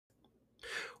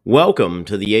Welcome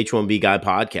to the H1B Guy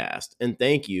podcast, and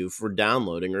thank you for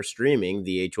downloading or streaming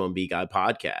the H1B Guy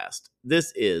podcast.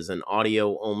 This is an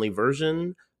audio-only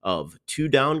version of To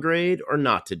Downgrade or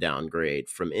Not to Downgrade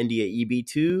from India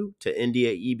EB2 to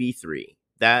India EB3.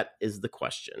 That is the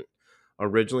question.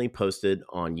 Originally posted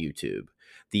on YouTube.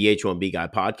 The H1B Guy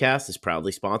podcast is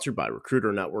proudly sponsored by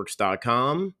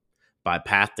RecruiterNetworks.com, by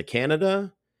Path to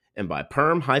Canada, and by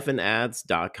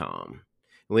perm-ads.com.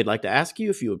 And we'd like to ask you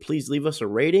if you would please leave us a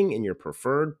rating in your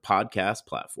preferred podcast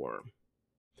platform.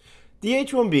 The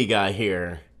H1B Guy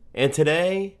here, and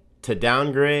today, to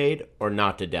downgrade or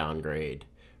not to downgrade,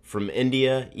 from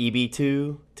India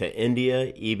EB2 to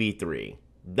India EB3.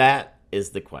 That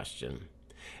is the question.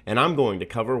 And I'm going to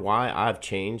cover why I've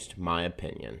changed my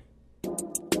opinion.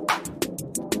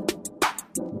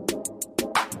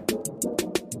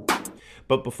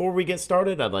 But before we get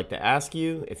started, I'd like to ask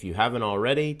you, if you haven't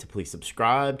already, to please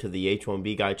subscribe to the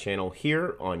H1B Guy channel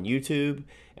here on YouTube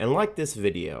and like this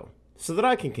video so that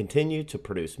I can continue to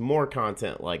produce more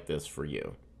content like this for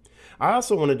you. I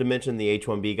also wanted to mention the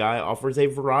H1B Guy offers a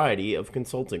variety of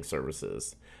consulting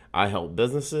services. I help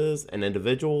businesses and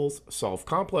individuals solve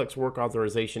complex work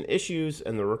authorization issues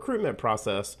in the recruitment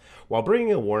process while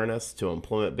bringing awareness to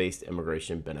employment-based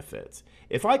immigration benefits.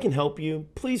 If I can help you,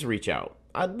 please reach out.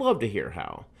 I'd love to hear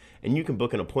how, and you can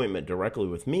book an appointment directly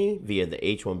with me via the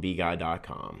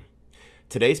h1bguy.com.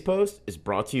 Today's post is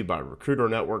brought to you by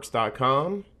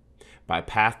RecruiterNetworks.com, by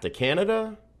Path to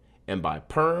Canada, and by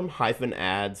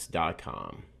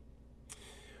perm-ads.com.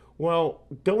 Well,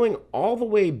 going all the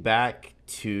way back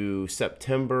to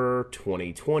September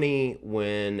 2020,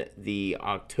 when the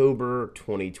October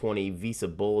 2020 visa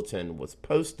bulletin was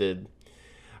posted,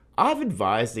 I've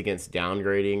advised against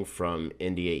downgrading from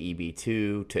India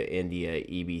EB2 to India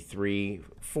EB3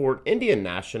 for Indian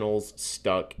nationals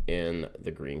stuck in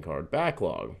the green card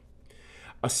backlog,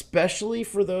 especially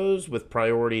for those with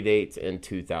priority dates in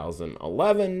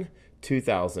 2011,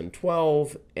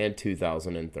 2012, and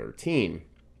 2013.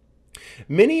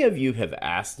 Many of you have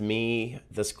asked me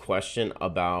this question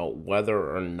about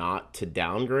whether or not to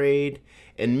downgrade,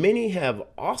 and many have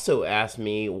also asked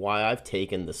me why I've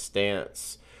taken the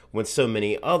stance when so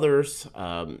many others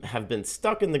have been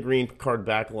stuck in the green card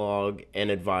backlog and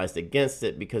advised against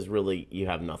it because really you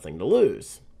have nothing to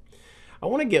lose. I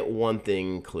want to get one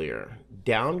thing clear.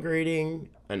 Downgrading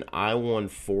an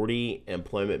I-140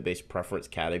 employment-based preference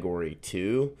category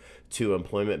 2 to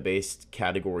employment-based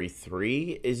category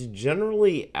 3 is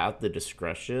generally at the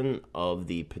discretion of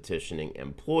the petitioning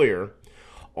employer,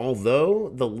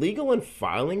 although the legal and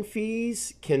filing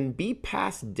fees can be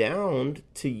passed down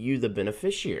to you, the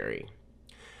beneficiary.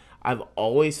 I've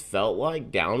always felt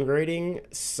like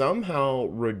downgrading somehow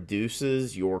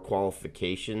reduces your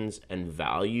qualifications and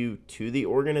value to the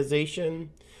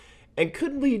organization and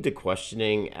could lead to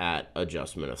questioning at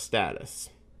adjustment of status.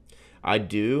 I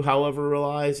do, however,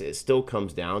 realize it still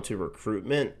comes down to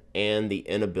recruitment and the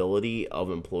inability of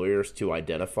employers to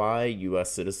identify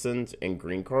U.S. citizens and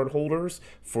green card holders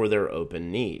for their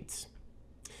open needs.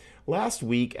 Last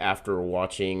week, after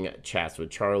watching Chats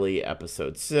with Charlie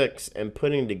episode 6 and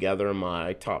putting together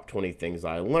my top 20 things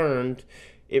I learned,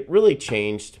 it really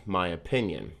changed my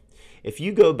opinion. If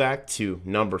you go back to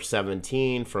number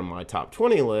 17 from my top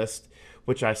 20 list,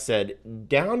 which I said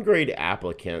downgrade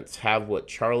applicants have what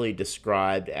Charlie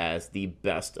described as the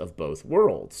best of both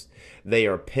worlds. They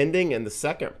are pending in the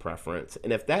second preference,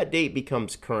 and if that date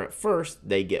becomes current first,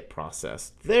 they get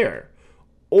processed there.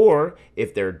 Or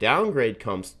if their downgrade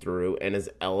comes through and is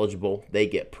eligible, they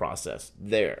get processed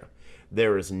there.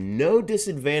 There is no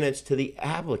disadvantage to the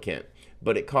applicant,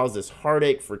 but it causes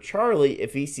heartache for Charlie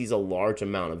if he sees a large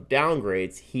amount of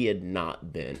downgrades he had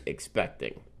not been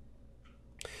expecting.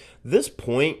 This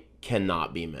point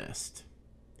cannot be missed.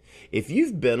 If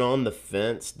you've been on the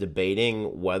fence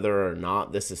debating whether or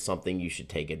not this is something you should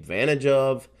take advantage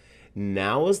of,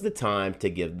 now is the time to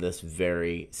give this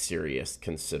very serious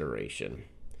consideration.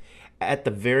 At the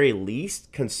very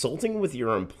least, consulting with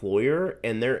your employer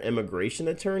and their immigration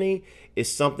attorney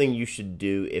is something you should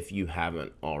do if you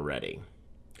haven't already.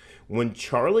 When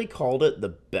Charlie called it the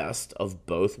best of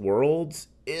both worlds,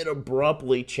 it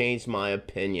abruptly changed my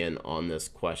opinion on this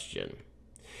question.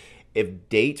 If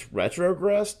dates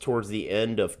retrogress towards the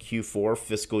end of Q4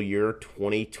 fiscal year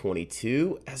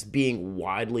 2022 as being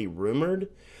widely rumored,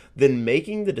 then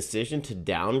making the decision to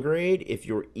downgrade if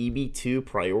your EB2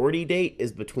 priority date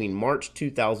is between March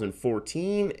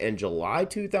 2014 and July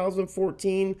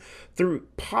 2014 through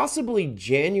possibly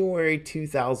January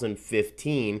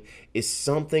 2015 is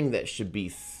something that should be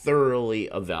thoroughly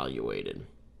evaluated.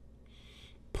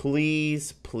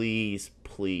 Please, please,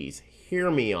 please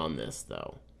hear me on this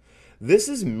though. This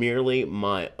is merely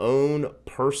my own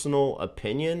personal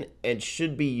opinion and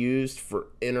should be used for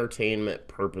entertainment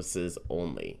purposes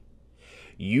only.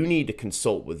 You need to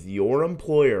consult with your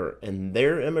employer and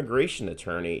their immigration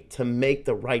attorney to make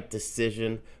the right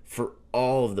decision for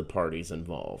all of the parties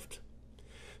involved.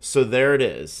 So there it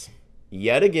is.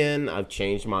 Yet again, I've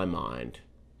changed my mind.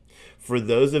 For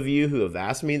those of you who have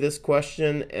asked me this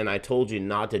question and I told you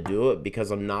not to do it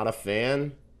because I'm not a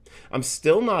fan, I'm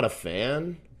still not a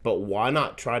fan, but why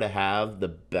not try to have the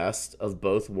best of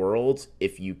both worlds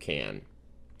if you can?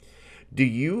 Do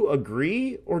you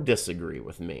agree or disagree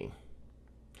with me?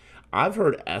 I've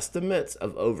heard estimates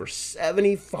of over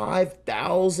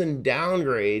 75,000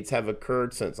 downgrades have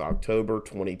occurred since October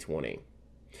 2020.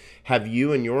 Have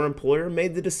you and your employer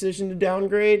made the decision to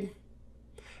downgrade?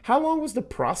 How long was the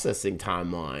processing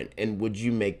timeline, and would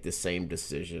you make the same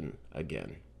decision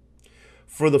again?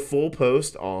 For the full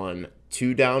post on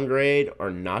to downgrade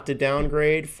or not to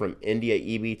downgrade from India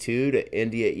EB2 to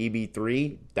India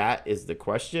EB3, that is the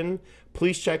question.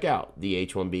 Please check out the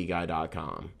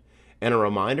h1bguy.com. And a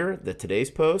reminder that today's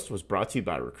post was brought to you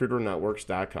by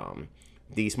RecruiterNetworks.com,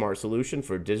 the smart solution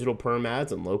for digital perm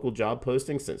ads and local job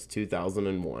postings since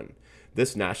 2001.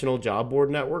 This national job board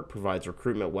network provides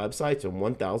recruitment websites in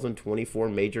 1,024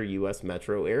 major U.S.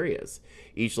 metro areas.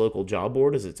 Each local job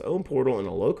board is its own portal and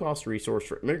a low-cost resource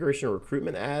for immigration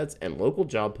recruitment ads and local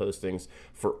job postings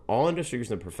for all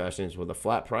industries and professions with a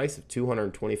flat price of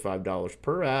 $225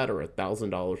 per ad or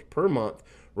 $1,000 per month,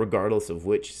 regardless of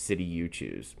which city you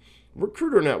choose.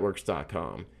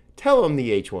 RecruiterNetworks.com. Tell them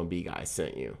the H1B guy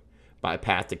sent you. By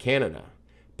Path to Canada.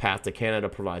 Path to Canada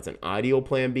provides an ideal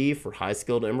plan B for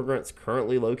high-skilled immigrants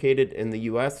currently located in the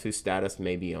U.S. whose status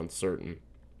may be uncertain.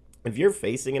 If you're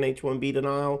facing an H-1B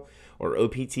denial or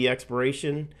OPT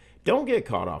expiration, don't get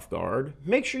caught off guard.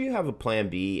 Make sure you have a plan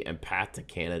B, and Path to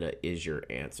Canada is your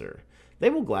answer.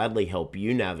 They will gladly help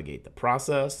you navigate the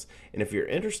process, and if you're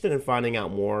interested in finding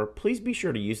out more, please be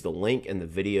sure to use the link in the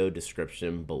video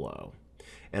description below.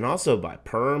 And also by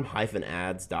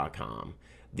perm-ads.com.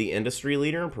 The industry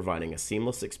leader in providing a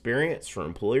seamless experience for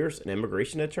employers and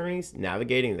immigration attorneys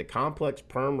navigating the complex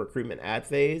perm recruitment ad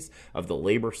phase of the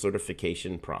labor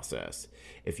certification process.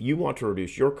 If you want to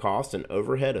reduce your cost and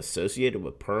overhead associated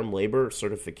with perm labor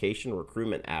certification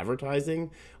recruitment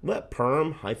advertising, let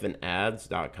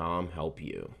perm-ads.com help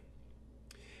you.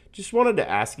 Just wanted to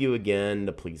ask you again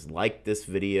to please like this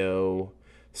video,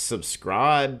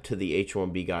 subscribe to the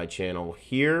H1B Guy channel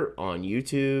here on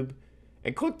YouTube,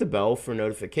 and click the bell for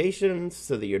notifications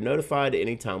so that you're notified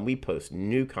anytime we post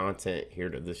new content here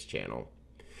to this channel.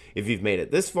 If you've made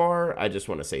it this far, I just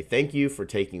want to say thank you for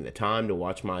taking the time to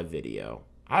watch my video.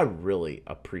 I really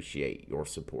appreciate your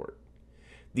support.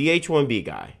 The H1B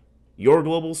Guy, your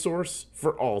global source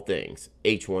for all things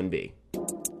H1B.